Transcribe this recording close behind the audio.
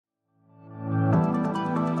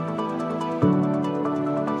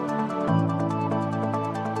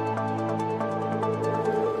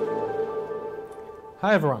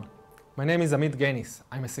Hi everyone, my name is Amit.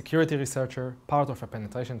 I'm a security researcher, part of a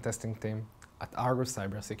penetration testing team at Argus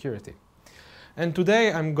Cybersecurity. And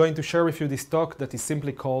today I'm going to share with you this talk that is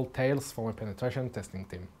simply called Tales from a Penetration Testing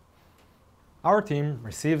Team. Our team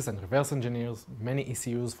receives and reverse engineers many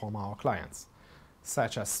ECUs from our clients,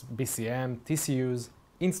 such as BCM, TCUs,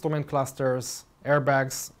 instrument clusters,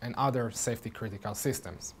 airbags, and other safety-critical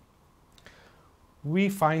systems. We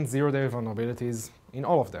find zero-day vulnerabilities in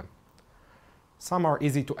all of them. Some are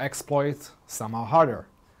easy to exploit, some are harder.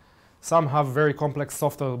 Some have very complex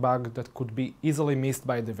software bugs that could be easily missed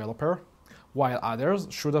by a developer, while others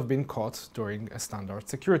should have been caught during a standard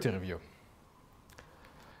security review.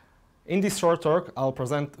 In this short talk, I'll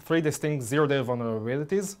present 3 distinct zero-day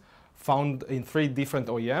vulnerabilities found in 3 different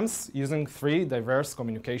OEMs using 3 diverse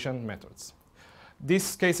communication methods.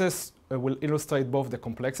 These cases will illustrate both the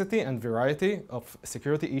complexity and variety of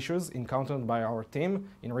security issues encountered by our team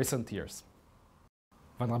in recent years.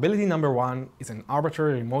 Vulnerability number 1 is an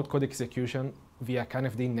arbitrary remote code execution via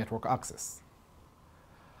CANFD network access.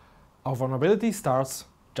 Our vulnerability starts,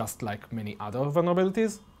 just like many other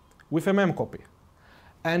vulnerabilities, with a mem copy.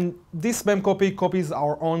 And this mem copy copies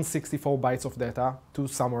our own 64 bytes of data to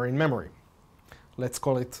somewhere in memory. Let's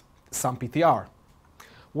call it some PTR.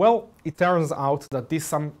 Well, it turns out that this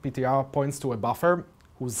some PTR points to a buffer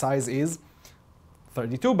whose size is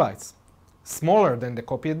 32 bytes, smaller than the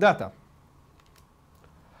copied data.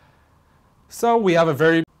 So we have a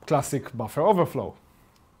very classic buffer overflow.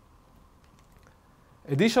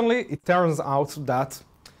 Additionally, it turns out that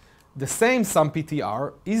the same sum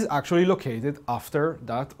PTR is actually located after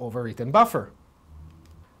that overwritten buffer.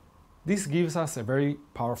 This gives us a very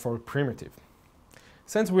powerful primitive.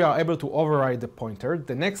 Since we are able to override the pointer,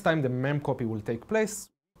 the next time the mem copy will take place,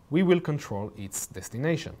 we will control its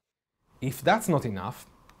destination. If that's not enough,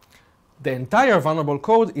 the entire vulnerable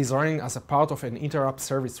code is running as a part of an interrupt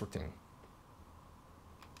service routine.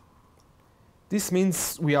 This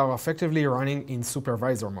means we are effectively running in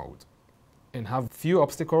supervisor mode and have few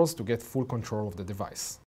obstacles to get full control of the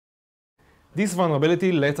device. This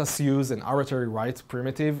vulnerability lets us use an arbitrary write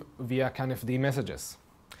primitive via CANFD messages,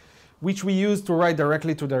 which we use to write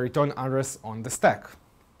directly to the return address on the stack.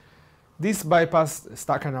 This bypassed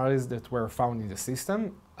stack analysis that were found in the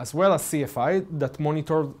system, as well as CFI that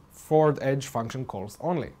monitored forward edge function calls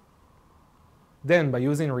only. Then, by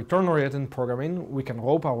using return-oriented programming, we can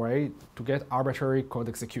rope our way to get arbitrary code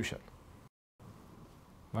execution.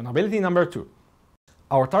 Vulnerability number 2.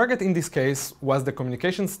 Our target in this case was the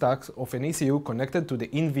communication stack of an ECU connected to the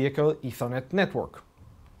in-vehicle Ethernet network.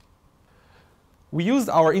 We used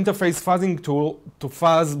our interface fuzzing tool to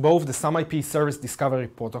fuzz both the SAM-IP service discovery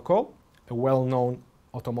protocol, a well-known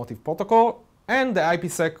automotive protocol, and the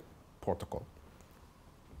IPsec protocol.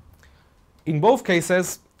 In both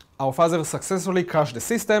cases, our fuzzer successfully crashed the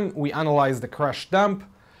system, we analyzed the crash dump,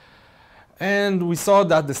 and we saw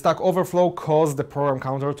that the stack overflow caused the program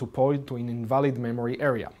counter to point to an invalid memory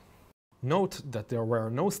area. Note that there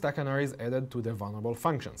were no stack canaries added to the vulnerable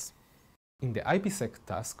functions. In the IPsec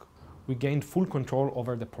task, we gained full control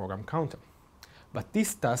over the program counter, but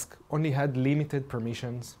this task only had limited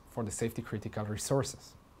permissions for the safety-critical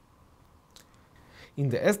resources. In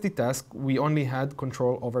the SD task, we only had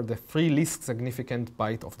control over the 3 least significant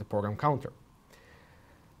bytes of the program counter.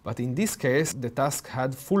 But in this case, the task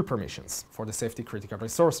had full permissions for the safety-critical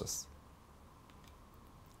resources.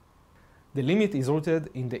 The limit is rooted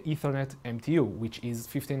in the Ethernet MTU, which is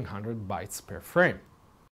 1500 bytes per frame.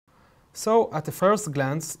 So, at a first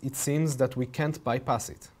glance, it seems that we can't bypass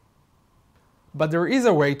it. But there is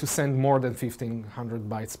a way to send more than 1500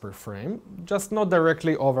 bytes per frame, just not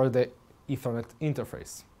directly over the Ethernet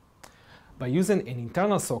interface. By using an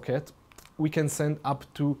internal socket, we can send up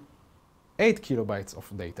to 8 kilobytes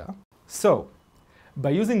of data. So,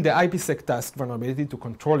 by using the IPsec task vulnerability to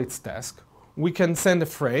control its task, we can send a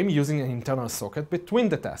frame using an internal socket between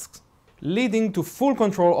the tasks, leading to full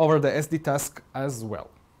control over the SD task as well.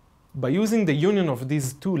 By using the union of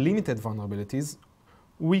these 2 limited vulnerabilities,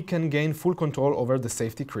 we can gain full control over the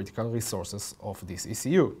safety-critical resources of this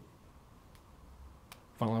ECU.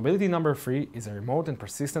 Vulnerability number 3 is a remote and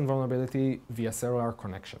persistent vulnerability via cellular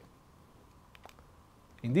connection.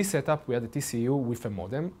 In this setup, we had a TCU with a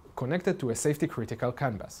modem connected to a safety-critical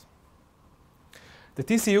CAN bus. The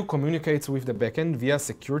TCU communicates with the backend via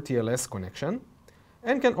secure TLS connection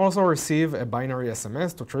and can also receive a binary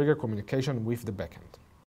SMS to trigger communication with the backend.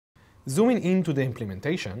 Zooming into the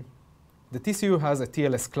implementation, the TCU has a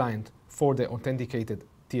TLS client for the authenticated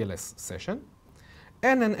TLS session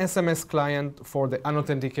and an SMS client for the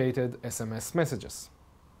unauthenticated SMS messages.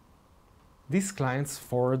 These clients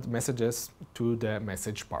forward messages to the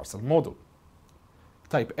message parcel module.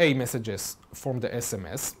 type A messages from the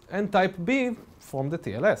SMS and type B from the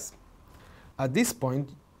TLS. At this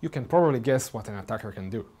point, you can probably guess what an attacker can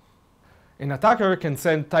do. An attacker can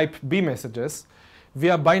send type B messages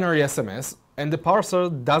via binary SMS, and the parser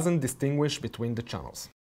doesn't distinguish between the channels.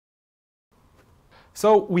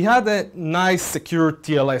 So we had a nice secure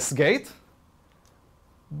TLS gate,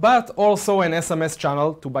 but also an SMS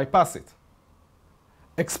channel to bypass it.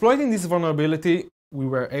 Exploiting this vulnerability, we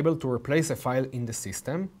were able to replace a file in the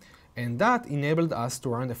system, and that enabled us to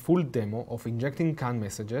run a full demo of injecting CAN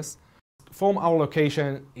messages from our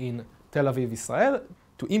location in Tel Aviv, Israel,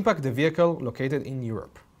 to impact the vehicle located in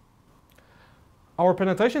Europe. Our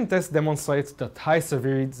penetration test demonstrates that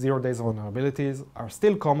high-severity zero-day vulnerabilities are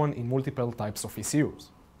still common in multiple types of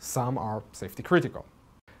ECUs. Some are safety-critical.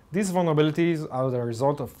 These vulnerabilities are the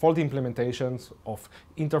result of faulty implementations of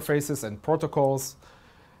interfaces and protocols,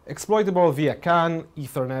 exploitable via CAN,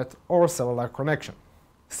 Ethernet, or cellular connection.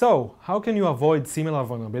 So, how can you avoid similar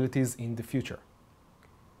vulnerabilities in the future?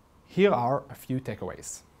 Here are a few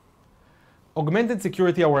takeaways. Augmented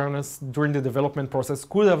security awareness during the development process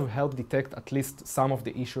could have helped detect at least some of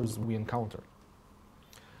the issues we encountered.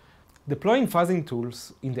 Deploying fuzzing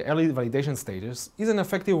tools in the early validation stages is an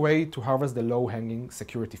effective way to harvest the low-hanging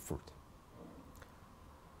security fruit.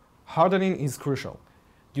 Hardening is crucial.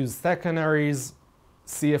 Use stack canaries,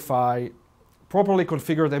 CFI, properly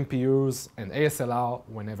configured MPUs, and ASLR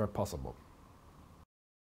whenever possible.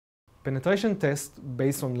 Penetration tests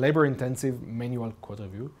based on labor-intensive manual code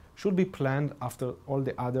review should be planned after all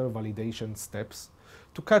the other validation steps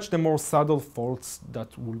to catch the more subtle faults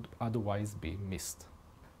that would otherwise be missed.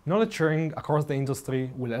 Knowledge sharing across the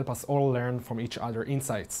industry will help us all learn from each other's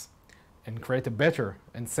insights and create a better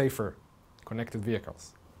and safer connected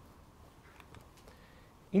vehicles.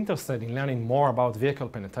 Interested in learning more about vehicle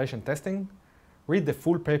penetration testing? Read the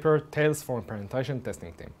full paper Tales from a Penetration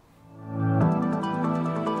Testing Team.